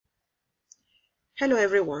Hello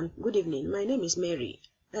everyone, good evening. My name is Mary.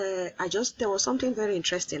 There was something very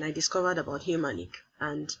interesting I discovered about Humaniq,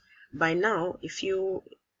 and by now a few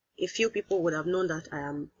people would have known that I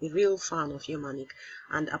am a real fan of Humaniq.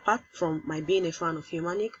 And apart from my being a fan of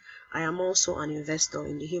Humaniq, I am also an investor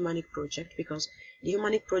in the Humaniq project, because the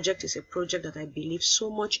Humaniq project is a project that I believe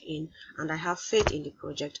so much in, and I have faith in the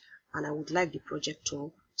project, and I would like the project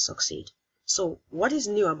to succeed. So what is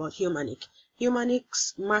new about Humaniq?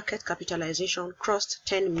 Humaniq's market capitalization crossed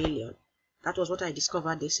 10 million. That was what I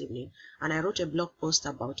discovered this evening, and I wrote a blog post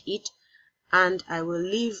about it, and I will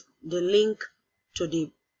leave the link to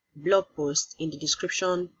the blog post in the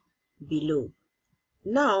description below.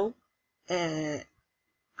 Now, I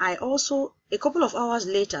also, a couple of hours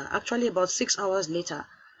later, actually about 6 hours later,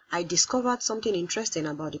 I discovered something interesting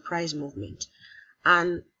about the price movement,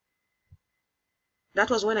 and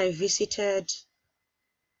that was when I visited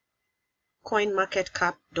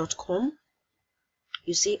coinmarketcap.com.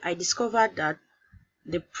 You see, I discovered that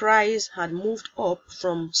the price had moved up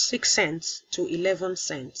from 6 cents to 11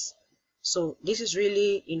 cents. So this is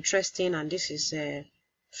really interesting, and this is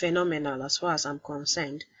phenomenal as far as I'm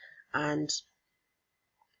concerned. And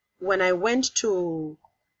when I went to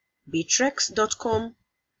bitrex.com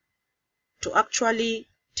to actually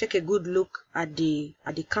take a good look at the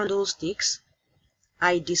candlesticks,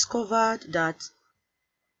 I discovered that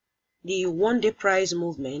the one-day price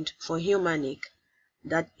movement for Humaniq,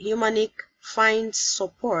 that Humaniq finds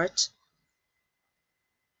support,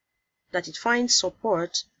 at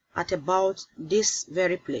about this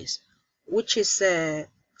very place, which is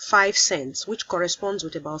 5 cents, which corresponds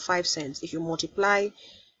with about 5 cents. If you multiply,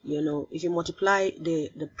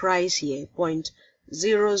 the price here,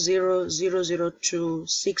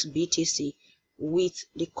 0.000026 BTC with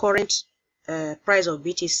the current price of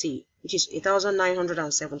BTC, which is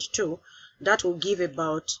 8,972, that will give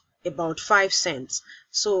about 5 cents.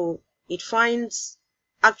 So it finds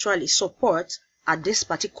actually support at this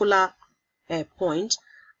particular point,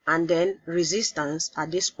 and then resistance at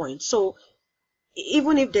this point. So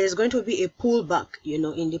even if there's going to be a pullback,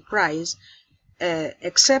 in the price,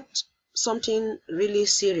 except something really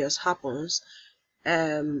serious happens,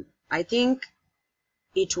 I think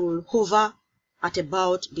it will hover at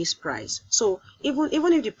about this price. So even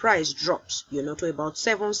if the price drops, to about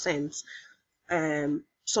 7 cents,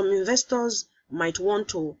 some investors might want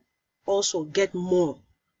to also get more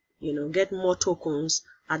tokens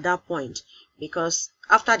at that point, because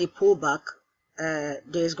after the pullback,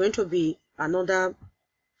 there's going to be another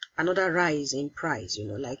rise in price,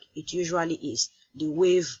 like it usually is, the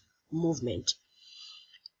wave movement.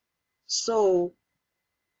 So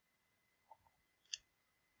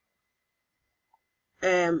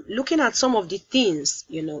looking at some of the things,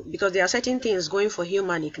 because there are certain things going for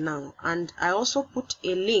Humaniq now, and I also put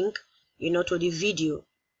a link, to the video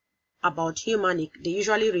about Humaniq. They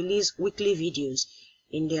usually release weekly videos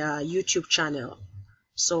in their YouTube channel.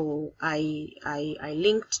 So I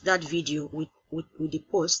linked that video with the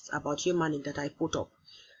post about Humaniq that I put up.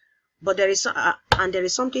 But there is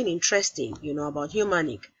something interesting, about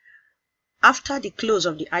Humaniq. After the close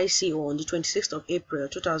of the ICO on the 26th of April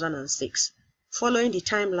 2006, following the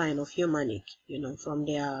timeline of Humaniq,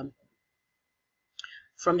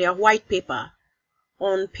 from their white paper,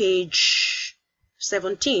 on page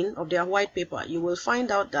 17 of their white paper, you will find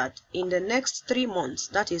out that in the next 3 months,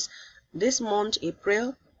 that is this month,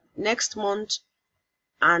 April, next month,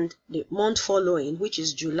 and the month following, which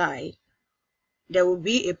is July, there will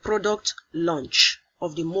be a product launch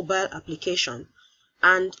of the mobile application.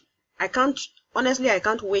 And I can't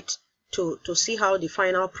wait to see how the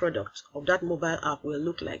final product of that mobile app will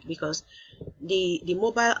look like, because the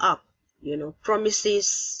mobile app,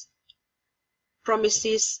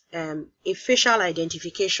 promises a facial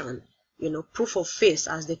identification, proof of face,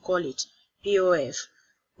 as they call it, POF,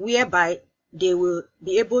 whereby they will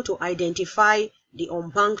be able to identify the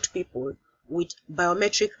unbanked people with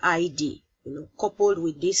biometric ID, coupled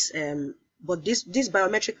with this, but this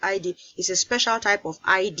biometric ID is a special type of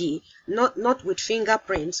ID, not with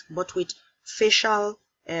fingerprints, but with facial,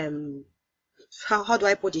 how do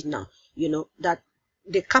I put it now, that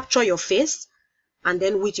they capture your face, and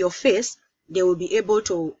then with your face, they will be able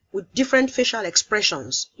to, with different facial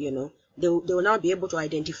expressions, they will now be able to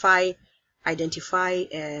identify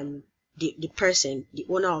the person, the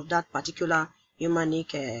owner of that particular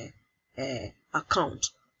Humaniq account.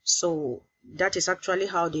 So that is actually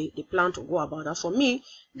how they plan to go about that. For me,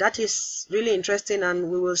 that is really interesting, and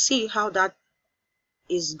we will see how that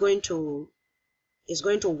is going to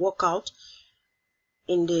work out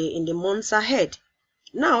in the months ahead.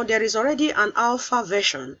 Now, there is already an alpha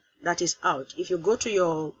version, that is out. If you go to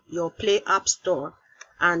your Play App Store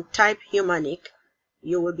and type Humaniq,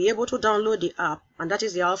 you will be able to download the app, and that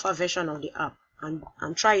is the alpha version of the app, and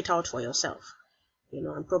try it out for yourself,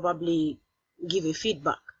 and probably give a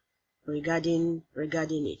feedback regarding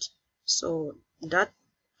it. So that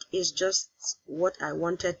is just what I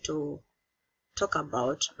wanted to talk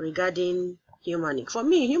about regarding Humaniq. For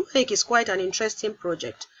me, Humaniq is quite an interesting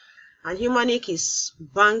project, and Humaniq is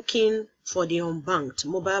banking for the unbanked,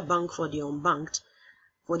 mobile bank for the unbanked,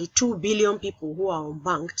 for the 2 billion people who are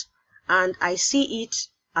unbanked, and I see it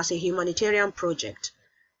as a humanitarian project,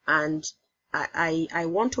 and I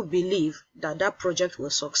want to believe that that project will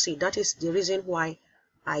succeed. That is the reason why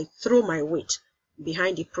I throw my weight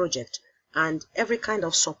behind the project, and every kind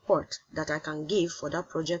of support that I can give for that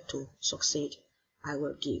project to succeed, I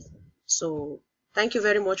will give. So thank you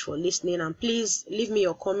very much for listening, and please leave me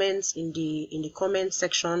your comments in the comment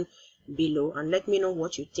section below, and let me know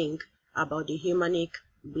what you think about the Humaniq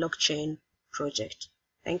blockchain project.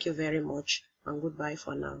 Thank you very much, and goodbye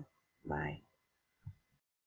for now. Bye.